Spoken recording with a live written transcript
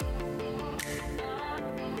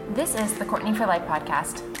This is the Courtney for Life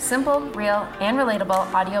podcast. Simple, real, and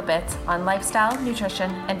relatable audio bits on lifestyle,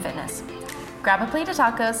 nutrition, and fitness. Grab a plate of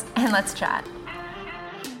tacos and let's chat.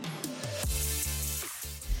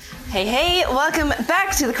 Hey, welcome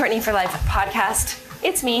back to the Courtney for Life podcast.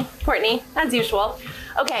 It's me, Courtney, as usual.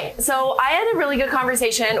 Okay, so I had a really good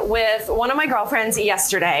conversation with one of my girlfriends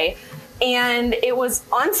yesterday, and it was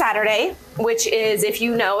on Saturday, which is, if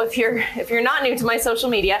you're not new to my social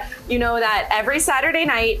media, you know that every Saturday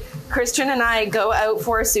night, Christian and I go out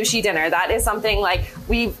for a sushi dinner. That is something like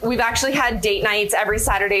we've actually had date nights every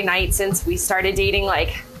Saturday night since we started dating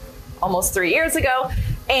like almost 3 years ago.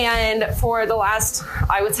 And for the last,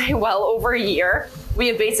 I would say, well over a year, we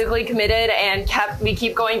have basically committed and we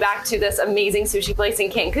keep going back to this amazing sushi place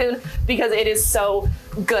in Cancun because it is so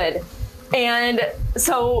good. And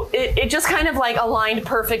so it just kind of like aligned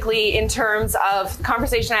perfectly in terms of the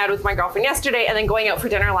conversation I had with my girlfriend yesterday and then going out for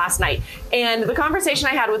dinner last night. And the conversation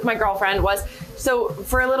I had with my girlfriend was, so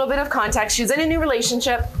for a little bit of context, she's in a new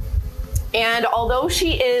relationship. And although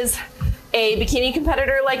she is a bikini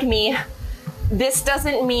competitor like me, this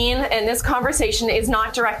doesn't mean, and this conversation is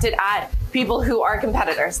not directed at people who are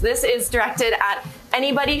competitors. This is directed at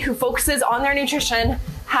anybody who focuses on their nutrition,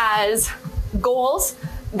 has goals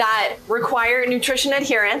that require nutrition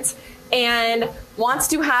adherence, and wants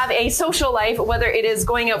to have a social life, whether it is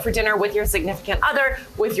going out for dinner with your significant other,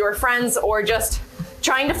 with your friends, or just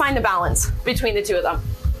trying to find the balance between the two of them.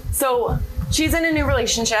 So she's in a new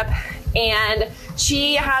relationship, and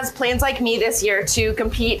she has plans like me this year to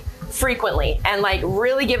compete frequently and like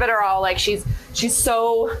really give it her all. Like she's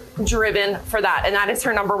so driven for that, and that is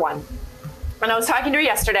her number one. And I was talking to her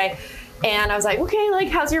yesterday, and I was like, okay, like,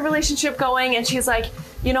 how's your relationship going? And she's like,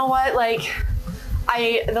 you know what, like,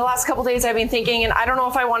 the last couple days I've been thinking, and I don't know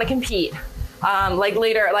if I want to compete, like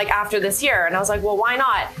later, like after this year. And I was like, well, why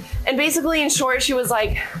not? And basically, in short, she was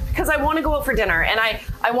like, because I want to go out for dinner, and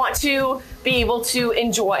I want to be able to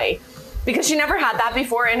enjoy, because she never had that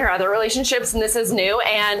before in her other relationships, and this is new.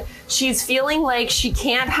 And she's feeling like she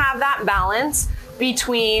can't have that balance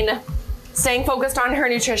between staying focused on her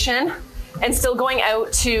nutrition and still going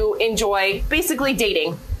out to enjoy basically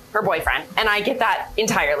dating her boyfriend. And I get that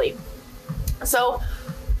entirely. So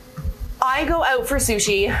I go out for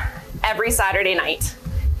sushi every Saturday night,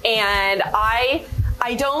 and I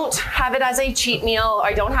don't have it as a cheat meal.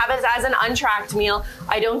 I don't have it as an untracked meal.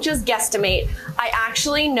 I don't just guesstimate. I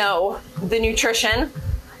actually know the nutrition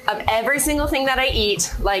of every single thing that I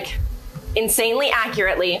eat, like insanely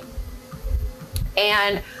accurately.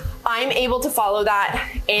 And I'm able to follow that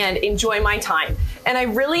and enjoy my time. And I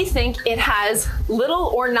really think it has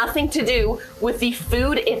little or nothing to do with the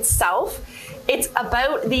food itself. It's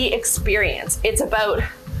about the experience. It's about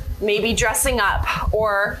maybe dressing up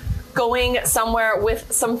or going somewhere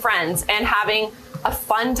with some friends and having a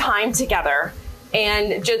fun time together.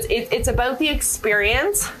 And just it's about the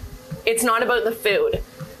experience. It's not about the food.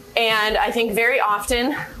 And I think very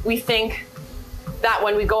often we think that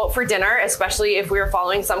when we go out for dinner, especially if we're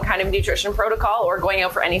following some kind of nutrition protocol or going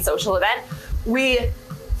out for any social event, we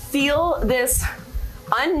feel this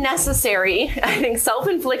unnecessary, I think,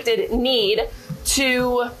 self-inflicted need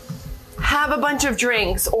to have a bunch of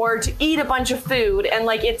drinks or to eat a bunch of food. And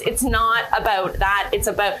like, it's not about that. It's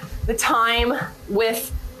about the time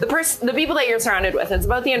with the people that you're surrounded with. It's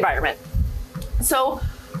about the environment. So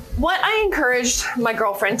what I encouraged my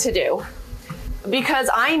girlfriend to do, because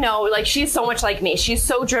I know, like, she's so much like me. She's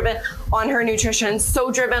so driven on her nutrition,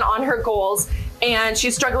 so driven on her goals, and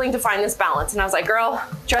she's struggling to find this balance. And I was like, girl,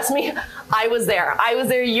 trust me, I was there. I was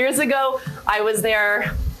there years ago. I was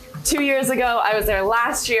there 2 years ago. I was there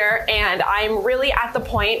last year, and I'm really at the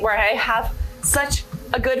point where I have such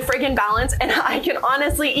a good friggin' balance. And I can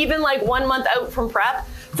honestly, even like 1 month out from prep,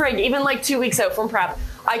 even like 2 weeks out from prep,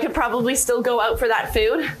 I could probably still go out for that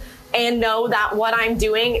food and know that what I'm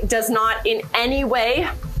doing does not in any way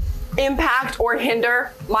impact or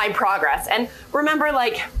hinder my progress. And remember,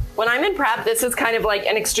 like, when I'm in prep, this is kind of like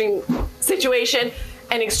an extreme situation,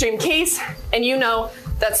 an extreme case, and you know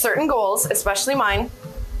that certain goals, especially mine,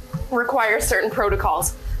 require certain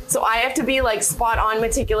protocols. So I have to be like spot on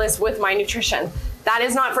meticulous with my nutrition. That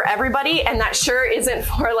is not for everybody, and that sure isn't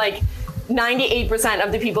for like 98%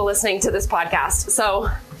 of the people listening to this podcast. So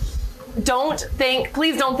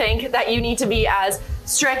please don't think that you need to be as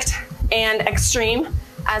strict and extreme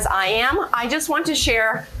as I am. I just want to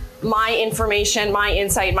share my information, my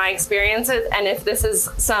insight, my experiences. And if this is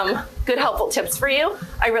some good, helpful tips for you,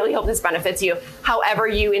 I really hope this benefits you, however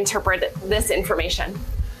you interpret this information.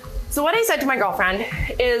 So what I said to my girlfriend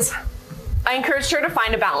is I encouraged her to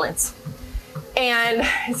find a balance. And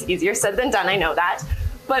it's easier said than done, I know that.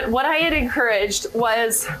 But what I had encouraged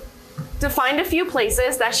was to find a few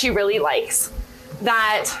places that she really likes,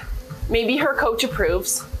 that maybe her coach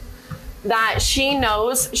approves, that she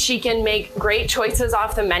knows she can make great choices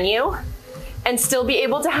off the menu and still be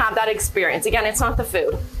able to have that experience. Again, it's not the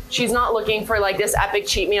food. She's not looking for like this epic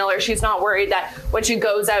cheat meal, or she's not worried that when she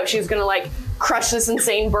goes out, she's gonna like crush this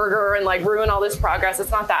insane burger and like ruin all this progress.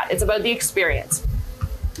 It's not that. It's about the experience.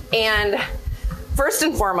 And first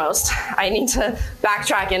and foremost, I need to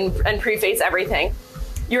backtrack and preface everything.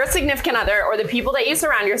 Your significant other, or the people that you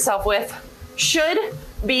surround yourself with, should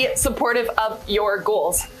be supportive of your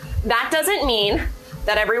goals. That doesn't mean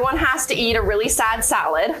that everyone has to eat a really sad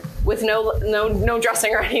salad with no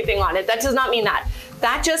dressing or anything on it. That does not mean that.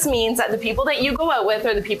 That just means that the people that you go out with,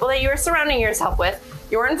 or the people that you are surrounding yourself with,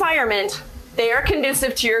 your environment, they are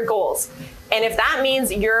conducive to your goals. And if that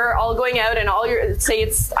means you're all going out and all your, say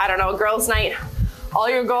it's, I don't know, a girls' night, all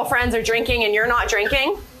your girlfriends are drinking and you're not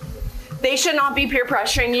drinking, they should not be peer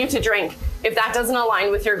pressuring you to drink if that doesn't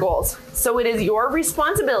align with your goals. So it is your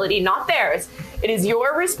responsibility, not theirs. It is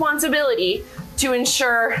your responsibility to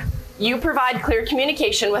ensure you provide clear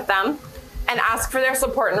communication with them and ask for their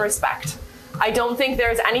support and respect. I don't think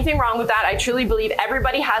there's anything wrong with that. I truly believe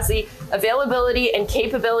everybody has the availability and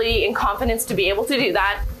capability and confidence to be able to do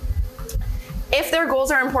that. If their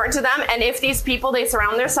goals are important to them, and if these people they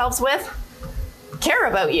surround themselves with care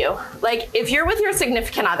about you. Like if you're with your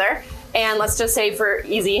significant other, and let's just say for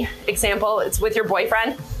easy example, it's with your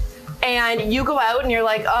boyfriend, and you go out and you're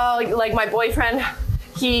like, oh, like my boyfriend,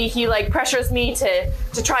 he like pressures me to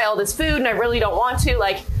try all this food and I really don't want to.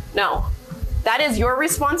 Like, no. That is your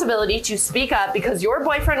responsibility to speak up, because your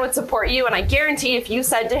boyfriend would support you. And I guarantee if you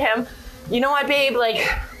said to him, you know what, babe, like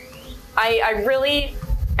I really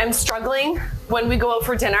am struggling when we go out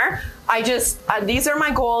for dinner. These are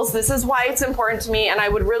my goals. This is why it's important to me. And I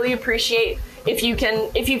would really appreciate if you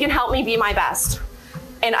can help me be my best.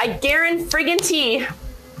 And I guarantee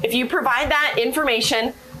if you provide that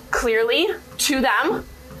information clearly to them,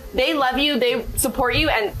 they love you, they support you,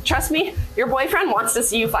 and trust me, your boyfriend wants to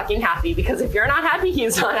see you fucking happy, because if you're not happy,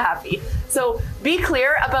 he's not happy. So be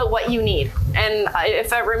clear about what you need. And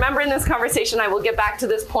if I remember in this conversation, I will get back to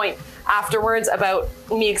this point afterwards about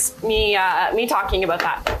me talking about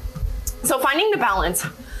that. So finding the balance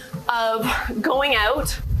of going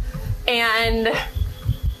out and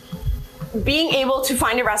being able to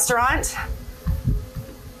find a restaurant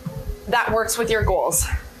that works with your goals.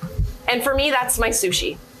 And for me, that's my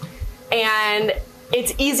sushi. And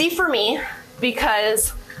it's easy for me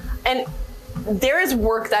because, and there is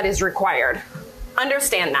work that is required.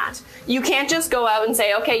 Understand that. You can't just go out and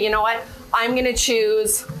say, okay, you know what? I'm gonna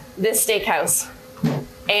choose this steakhouse.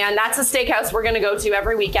 And that's a steakhouse we're gonna go to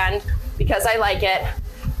every weekend because I like it.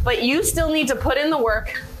 But you still need to put in the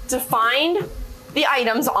work to find the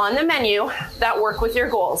items on the menu that work with your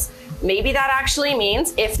goals. Maybe that actually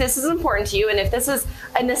means, if this is important to you and if this is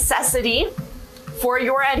a necessity for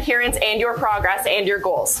your adherence and your progress and your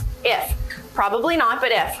goals. If, probably not,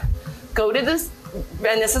 but if, go to this,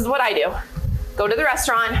 and this is what I do, go to the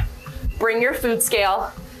restaurant, bring your food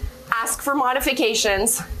scale, ask for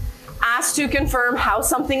modifications, ask to confirm how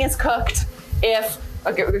something is cooked. If,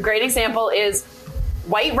 a great example is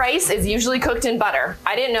white rice is usually cooked in butter.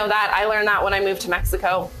 I didn't know that. I learned that when I moved to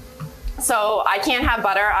Mexico. So I can't have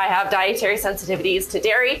butter. I have dietary sensitivities to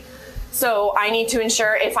dairy. So I need to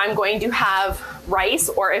ensure if I'm going to have rice,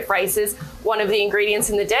 or if rice is one of the ingredients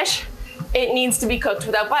in the dish, it needs to be cooked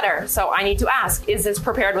without butter. So I need to ask, is this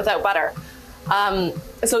prepared without butter?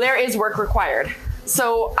 So there is work required.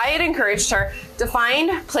 So I had encouraged her to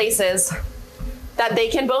find places that they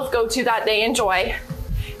can both go to that they enjoy.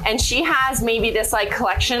 And she has maybe this like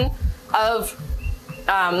collection of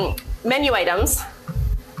menu items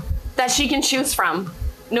that she can choose from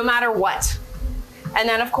no matter what. And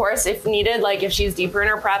then of course, if needed, like if she's deeper in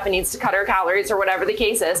her prep and needs to cut her calories or whatever the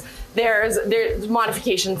case is, there's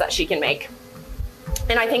modifications that she can make.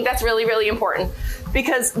 And I think that's really, really important,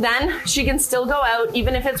 because then she can still go out,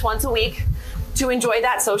 even if it's once a week, to enjoy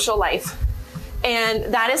that social life.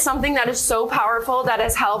 And that is something that is so powerful, that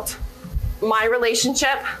has helped my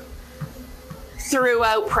relationship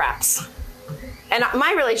throughout preps. And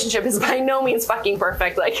my relationship is by no means fucking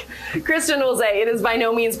perfect. Like Kristen will say, it is by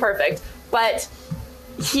no means perfect, but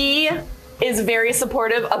he is very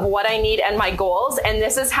supportive of what I need and my goals. And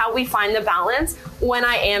this is how we find the balance when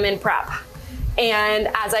I am in prep. And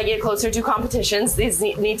as I get closer to competitions, these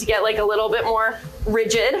need to get like a little bit more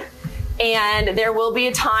rigid. And there will be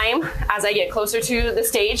a time as I get closer to the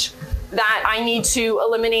stage that I need to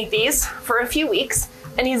eliminate these for a few weeks.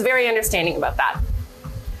 And he's very understanding about that.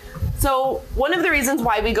 So one of the reasons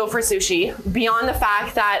why we go for sushi, beyond the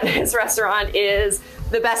fact that this restaurant is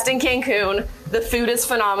the best in Cancun, the food is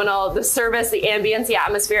phenomenal, the service, the ambience, the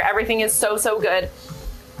atmosphere, everything is so, so good,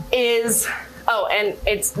 is, oh, and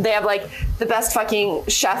they have like the best fucking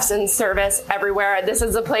chefs and service everywhere. This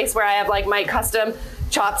is a place where I have like my custom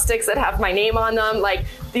chopsticks that have my name on them. Like,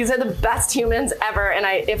 these are the best humans ever. And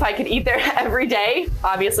if I could eat there every day,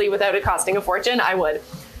 obviously without it costing a fortune, I would.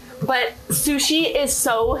 But sushi is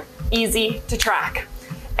so easy to track.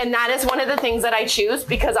 And that is one of the things that I choose,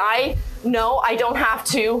 because I know I don't have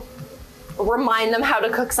to remind them how to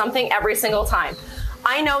cook something every single time.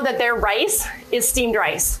 I know that their rice is steamed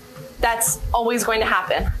rice. That's always going to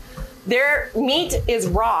happen. Their meat is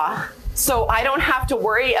raw, so I don't have to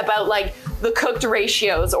worry about like the cooked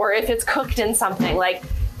ratios or if it's cooked in something. Like,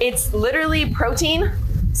 it's literally protein.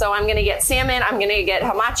 So I'm gonna get salmon, I'm gonna get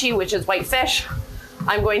hamachi, which is white fish.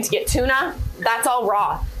 I'm going to get tuna. That's all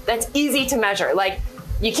raw. That's easy to measure. Like,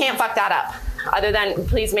 you can't fuck that up. Other than,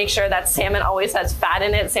 please make sure that salmon always has fat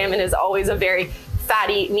in it. Salmon is always a very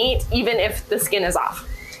fatty meat, even if the skin is off.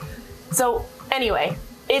 So anyway,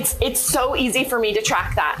 it's so easy for me to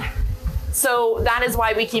track that. So that is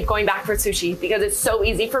why we keep going back for sushi, because it's so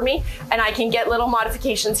easy for me and I can get little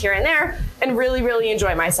modifications here and there and really, really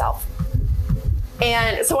enjoy myself.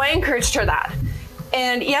 And so I encouraged her that.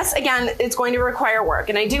 And yes, again, it's going to require work.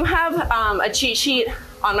 And I do have a cheat sheet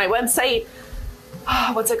on my website.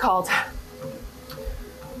 What's it called?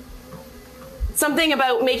 Something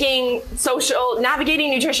about navigating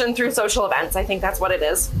nutrition through social events. I think that's what it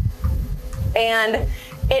is. And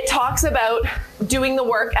it talks about doing the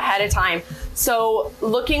work ahead of time. So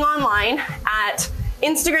looking online at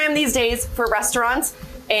Instagram these days for restaurants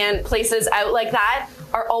and places out like that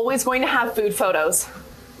are always going to have food photos.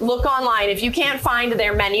 Look online. If you can't find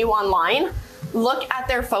their menu online, look at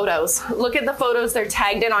their photos. Look at the photos they're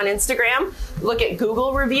tagged in on Instagram. Look at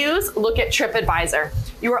Google reviews. Look at TripAdvisor.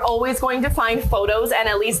 You are always going to find photos, and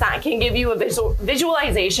at least that can give you a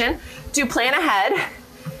visualization to plan ahead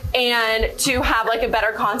and to have like a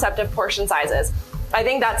better concept of portion sizes. I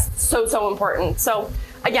think that's so, so important. So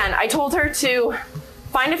again, I told her to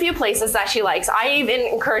find a few places that she likes. I even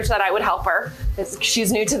encouraged that I would help her.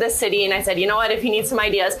 She's new to this city, and I said, you know what, if you need some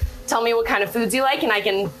ideas, tell me what kind of foods you like and I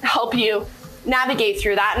can help you navigate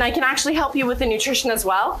through that. And I can actually help you with the nutrition as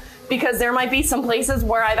well, because there might be some places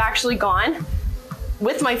where I've actually gone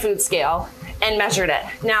with my food scale and measured it.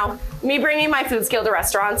 Now, me bringing my food scale to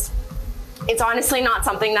restaurants, it's honestly not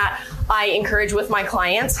something that I encourage with my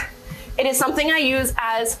clients. It is something I use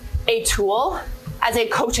as a tool, as a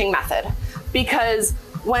coaching method, because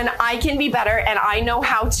when I can be better and I know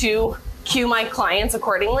how to cue my clients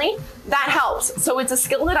accordingly, that helps. So it's a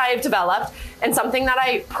skill that I have developed and something that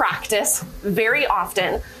I practice very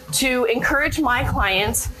often to encourage my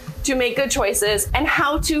clients to make good choices and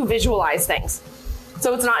how to visualize things.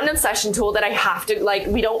 So it's not an obsession tool that I have to, like,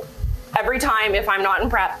 we don't, every time if I'm not in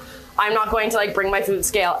prep, I'm not going to like bring my food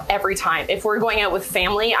scale every time. If we're going out with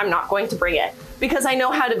family, I'm not going to bring it because I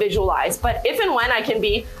know how to visualize. But if and when I can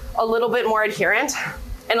be a little bit more adherent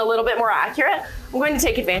and a little bit more accurate, I'm going to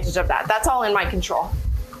take advantage of that. That's all in my control.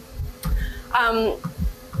 And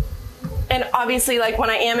obviously, like when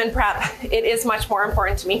I am in prep, it is much more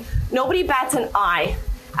important to me. Nobody bats an eye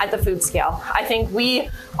at the food scale. I think we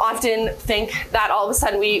often think that all of a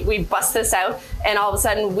sudden we bust this out and all of a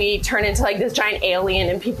sudden we turn into like this giant alien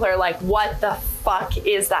and people are like, what the fuck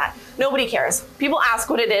is that? Nobody cares. People ask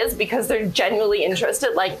what it is because they're genuinely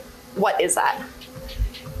interested, like, what is that?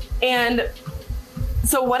 And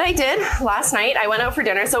so what I did last night, I went out for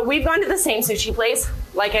dinner. So we've gone to the same sushi place,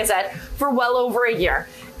 like I said, for well over a year.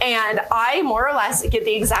 And I more or less get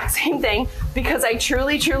the exact same thing because I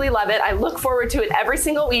truly, truly love it. I look forward to it every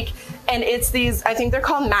single week. And it's these, I think they're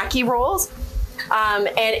called maki rolls. And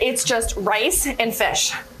it's just rice and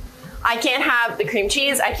fish. I can't have the cream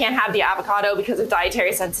cheese. I can't have the avocado because of dietary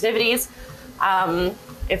sensitivities.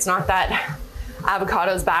 It's not that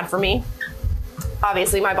avocado is bad for me.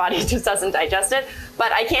 Obviously, my body just doesn't digest it,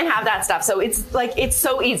 but I can't have that stuff. So it's like, it's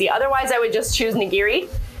so easy. Otherwise, I would just choose nigiri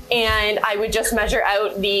and I would just measure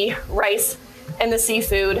out the rice and the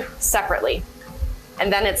seafood separately.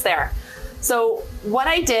 And then it's there. So what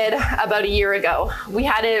I did about a year ago,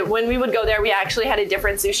 when we would go there, we actually had a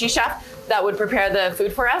different sushi chef that would prepare the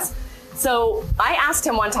food for us. So I asked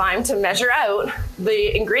him one time to measure out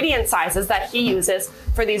the ingredient sizes that he uses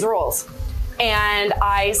for these rolls. And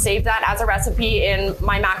I saved that as a recipe in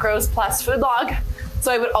my Macros Plus food log.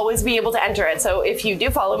 So I would always be able to enter it. So if you do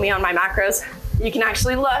follow me on my macros, you can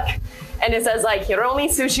actually look and it says like Hiromi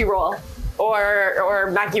sushi roll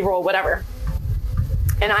or maki roll, whatever.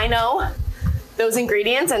 And I know those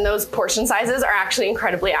ingredients and those portion sizes are actually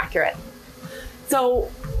incredibly accurate. So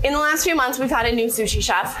in the last few months, we've had a new sushi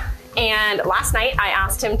chef. And last night I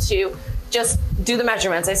asked him to just do the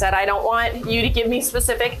measurements. I said, I don't want you to give me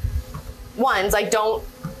specific ones. Like, don't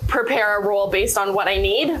prepare a roll based on what I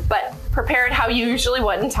need, but prepare it how you usually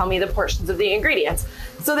would and tell me the portions of the ingredients.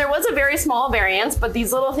 So there was a very small variance, but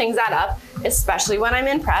these little things add up, especially when I'm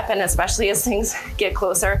in prep and especially as things get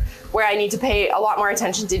closer where I need to pay a lot more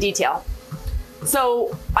attention to detail.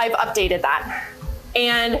 So I've updated that.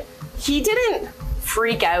 And he didn't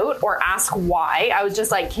freak out or ask why. I was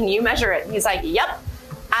just like, can you measure it? He's like, yep,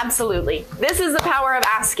 absolutely. This is the power of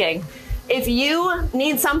asking. If you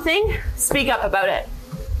need something, speak up about it.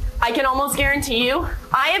 I can almost guarantee you,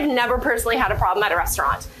 I have never personally had a problem at a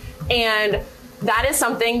restaurant. And that is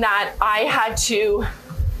something that I had to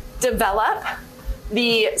develop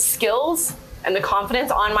the skills and the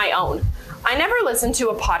confidence on my own. I never listened to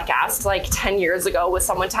a podcast like 10 years ago with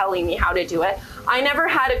someone telling me how to do it. I never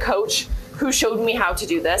had a coach who showed me how to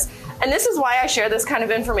do this. And this is why I share this kind of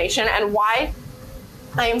information and why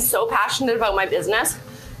I am so passionate about my business,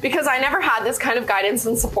 because I never had this kind of guidance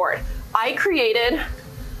and support. I created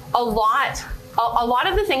a lot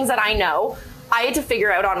of the things that I know, I had to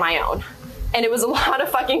figure out on my own. And it was a lot of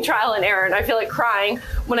fucking trial and error. And I feel like crying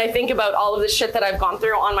when I think about all of the shit that I've gone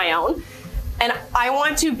through on my own. And I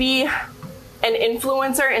want to be an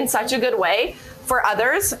influencer in such a good way for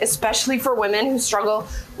others, especially for women who struggle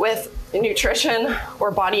with nutrition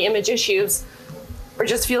or body image issues or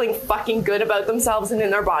just feeling fucking good about themselves and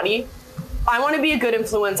in their body. I want to be a good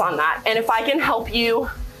influence on that. And if I can help you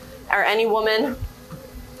or any woman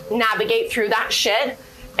navigate through that shit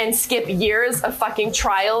and skip years of fucking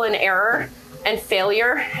trial and error and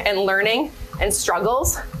failure and learning and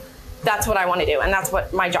struggles, that's what I want to do. And that's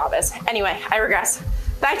what my job is. Anyway, I regress.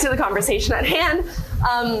 Back to the conversation at hand.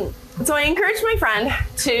 So I encouraged my friend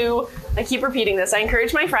to, I keep repeating this, I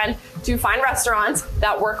encouraged my friend to find restaurants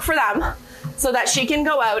that work for them so that she can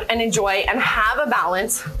go out and enjoy and have a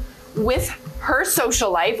balance with her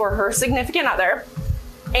social life or her significant other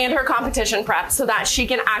and her competition prep so that she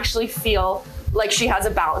can actually feel like she has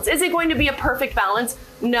a balance. Is it going to be a perfect balance?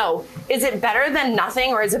 No. Is it better than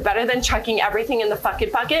nothing, or is it better than chucking everything in the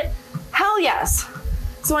bucket? Hell yes.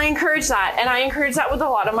 So I encourage that, and I encourage that with a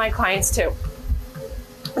lot of my clients too.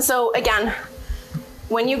 So again,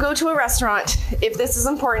 when you go to a restaurant, if this is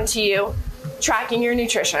important to you, tracking your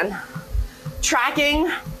nutrition, tracking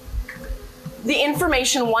the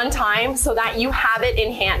information one time so that you have it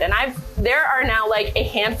in hand. And there are now like a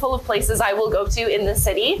handful of places I will go to in the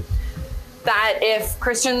city that if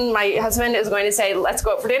Christian, my husband, is going to say, let's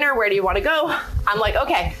go out for dinner, where do you want to go? I'm like,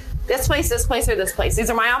 okay, this place, or this place. These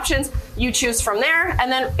are my options. You choose from there.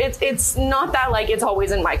 And then it's not that like it's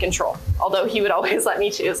always in my control, although he would always let me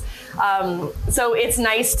choose. So it's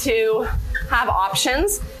nice to have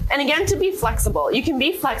options. And again, to be flexible. You can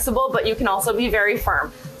be flexible, but you can also be very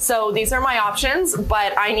firm. So these are my options,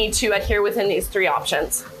 but I need to adhere within these 3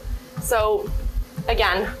 options. So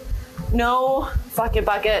again, no fuck it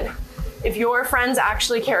bucket. If your friends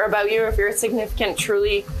actually care about you, or if your significant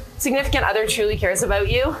other truly cares about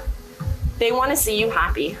you, they want to see you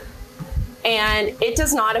happy. And it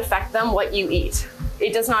does not affect them what you eat.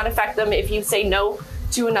 It does not affect them if you say no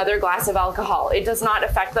to another glass of alcohol. It does not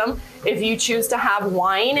affect them if you choose to have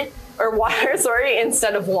water,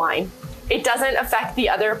 instead of wine. It doesn't affect the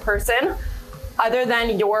other person other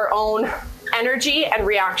than your own energy and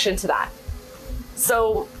reaction to that.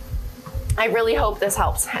 So I really hope this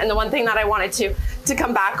helps. And the one thing that I wanted to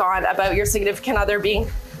come back on about your significant other being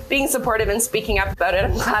supportive and speaking up about it,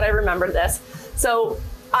 I'm glad I remembered this. So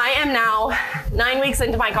I am now 9 weeks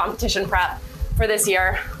into my competition prep for this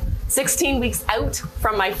year, 16 weeks out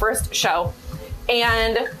from my first show.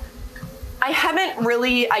 And I haven't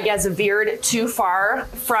really, veered too far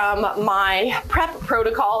from my prep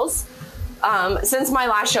protocols since my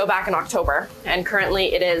last show back in October. And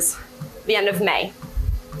currently it is the end of May.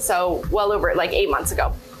 So well over 8 months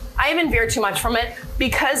ago. I haven't veered too much from it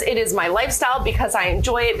because it is my lifestyle, because I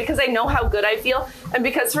enjoy it, because I know how good I feel, and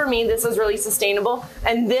because for me, this is really sustainable.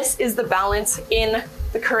 And this is the balance in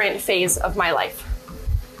the current phase of my life.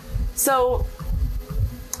 So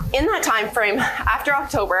in that time frame, after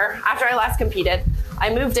October, after I last competed,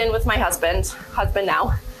 I moved in with my husband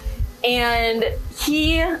now, and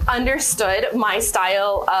he understood my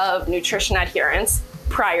style of nutrition adherence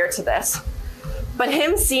prior to this. But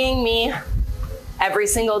him seeing me every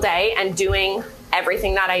single day and doing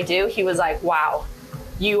everything that I do, he was like, wow,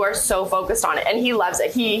 you are so focused on it. And he loves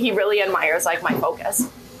it. He really admires my focus.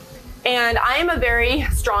 And I am a very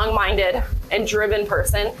strong-minded and driven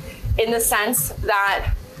person in the sense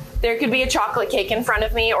that There could be a chocolate cake in front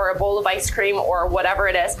of me or a bowl of ice cream or whatever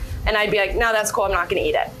it is. And I'd be like, no, that's cool. I'm not going to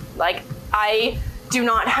eat it. Like, I do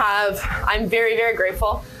not have, I'm very, very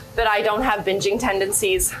grateful that I don't have binging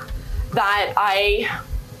tendencies, that I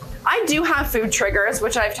do have food triggers,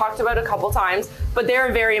 which I've talked about a couple times, but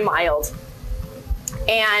they're very mild.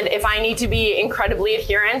 And if I need to be incredibly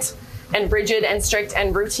adherent and rigid and strict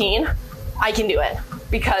and routine, I can do it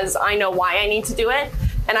because I know why I need to do it,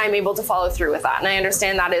 and I'm able to follow through with that. And I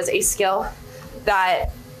understand that is a skill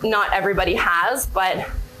that not everybody has, but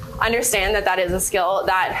understand that that is a skill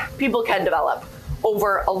that people can develop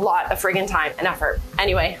over a lot of friggin' time and effort.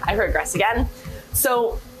 Anyway, I regress again.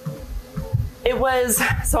 So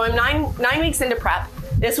I'm nine weeks into prep.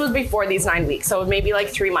 This was before these 9 weeks, so maybe like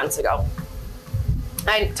 3 months ago.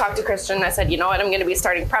 I talked to Christian and I said, you know what, I'm gonna be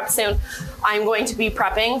starting prep soon. I'm going to be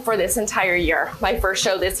prepping for this entire year. My first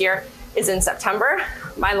show this year is in September.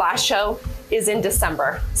 My last show is in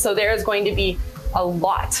December. So there's going to be a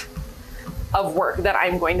lot of work that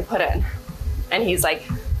I'm going to put in. And he's like,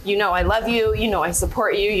 you know, I love you. You know, I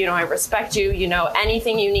support you. You know, I respect you. You know,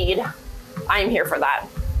 anything you need, I'm here for that.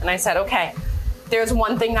 And I said, okay, there's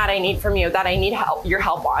one thing that I need from you that I need your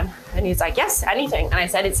help on. And he's like, yes, anything. And I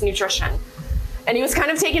said, it's nutrition. And he was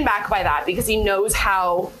kind of taken back by that because he knows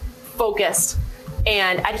how focused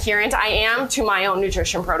and adherent I am to my own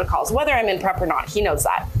nutrition protocols, whether I'm in prep or not. He knows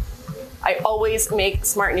that. I always make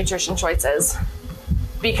smart nutrition choices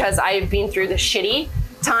because I've been through the shitty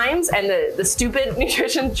times and the stupid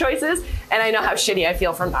nutrition choices, and I know how shitty I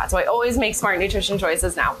feel from that. So I always make smart nutrition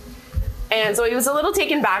choices now. And so he was a little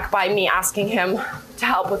taken back by me asking him to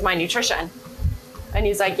help with my nutrition. And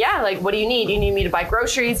he's like, yeah, like, what do you need? You need me to buy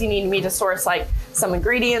groceries? You need me to source like some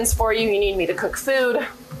ingredients for you? You need me to cook food?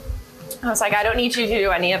 I was like, I don't need you to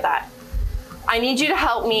do any of that. I need you to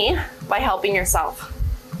help me by helping yourself.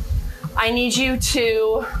 I need you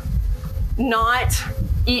to not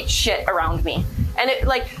eat shit around me. And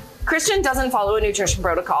Christian doesn't follow a nutrition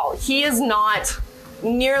protocol. He is not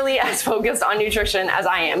nearly as focused on nutrition as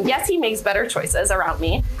I am. Yes, he makes better choices around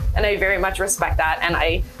me, and I very much respect that. And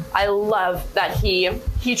I love that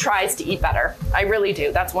he tries to eat better. I really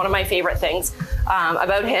do. That's one of my favorite things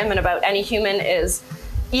about him and about any human is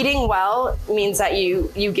eating well means that you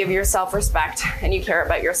give yourself respect and you care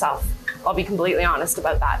about yourself. I'll be completely honest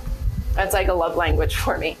about that. That's like a love language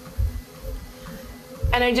for me.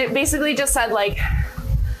 And I basically just said, like,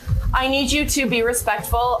 I need you to be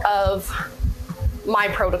respectful of my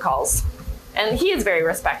protocols. And he is very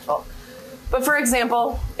respectful. But for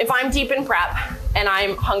example, if I'm deep in prep and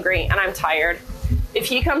I'm hungry and I'm tired, if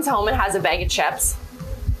he comes home and has a bag of chips,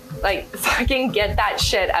 like, fucking get that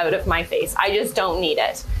shit out of my face. I just don't need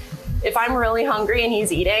it. If I'm really hungry and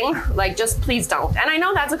he's eating, like, just please don't. And I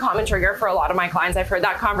know that's a common trigger for a lot of my clients. I've heard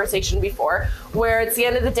that conversation before where it's the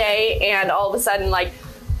end of the day and all of a sudden, like,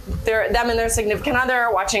 them and their significant other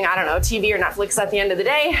are watching, I don't know, TV or Netflix at the end of the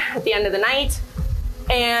day, at the end of the night,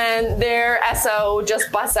 and their SO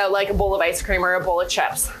just busts out like a bowl of ice cream or a bowl of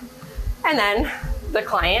chips. And then the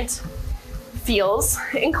client feels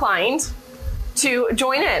inclined to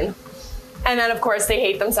join in. And then of course they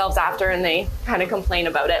hate themselves after and they kind of complain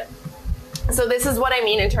about it. So this is what I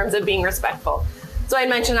mean in terms of being respectful. So I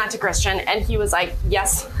mentioned that to Christian and he was like,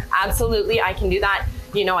 yes, absolutely, I can do that.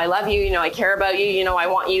 You know, I love you. You know, I care about you. You know, I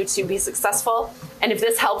want you to be successful. And if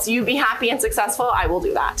this helps you be happy and successful, I will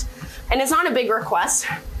do that. And it's not a big request.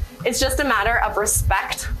 It's just a matter of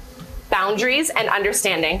respect, boundaries, and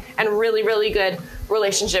understanding, and really, really good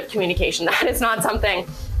relationship communication. That is not something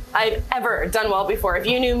I've ever done well before. If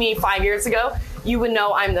you knew me 5 years ago, you would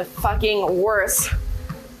know I'm the fucking worst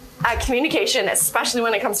at communication, especially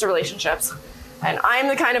when it comes to relationships. And I'm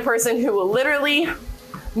the kind of person who will literally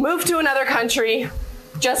move to another country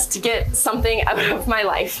just to get something out of my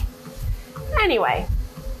life. Anyway,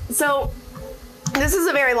 so this is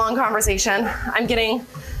a very long conversation.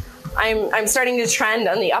 I'm starting to trend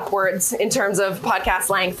on the upwards in terms of podcast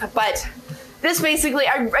length, but this basically,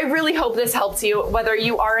 I really hope this helps you, whether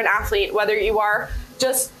you are an athlete, whether you are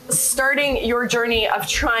just starting your journey of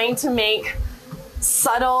trying to make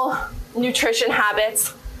subtle nutrition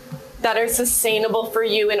habits that are sustainable for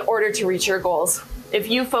you in order to reach your goals. If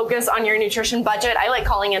you focus on your nutrition budget, I like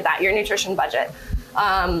calling it that, your nutrition budget,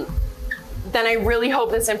 then I really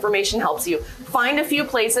hope this information helps you. Find a few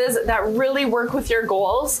places that really work with your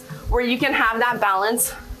goals, where you can have that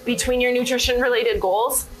balance between your nutrition related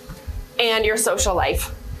goals and your social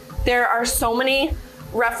life. There are so many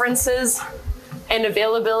references and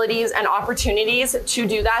availabilities and opportunities to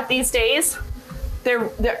do that these days.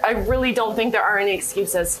 I really don't think there are any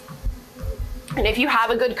excuses. And if you have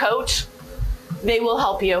a good coach, they will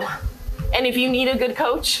help you. And if you need a good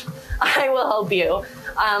coach, I will help you.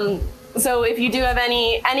 So if you do have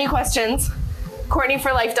any questions,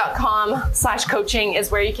 CourtneyForLife.com/coaching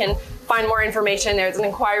is where you can find more information. There's an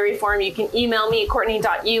inquiry form. You can email me,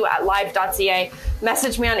 courtney.u@live.ca.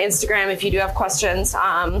 Message me on Instagram if you do have questions,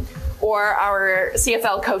 or our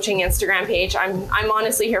CFL coaching Instagram page. I'm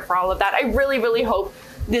honestly here for all of that. I really, really hope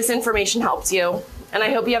this information helps you. And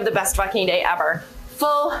I hope you have the best fucking day ever.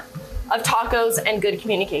 Full of tacos and good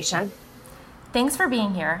communication. Thanks for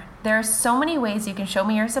being here. There are so many ways you can show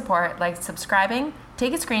me your support, like subscribing,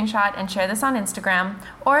 take a screenshot and share this on Instagram,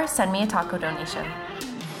 or send me a taco donation.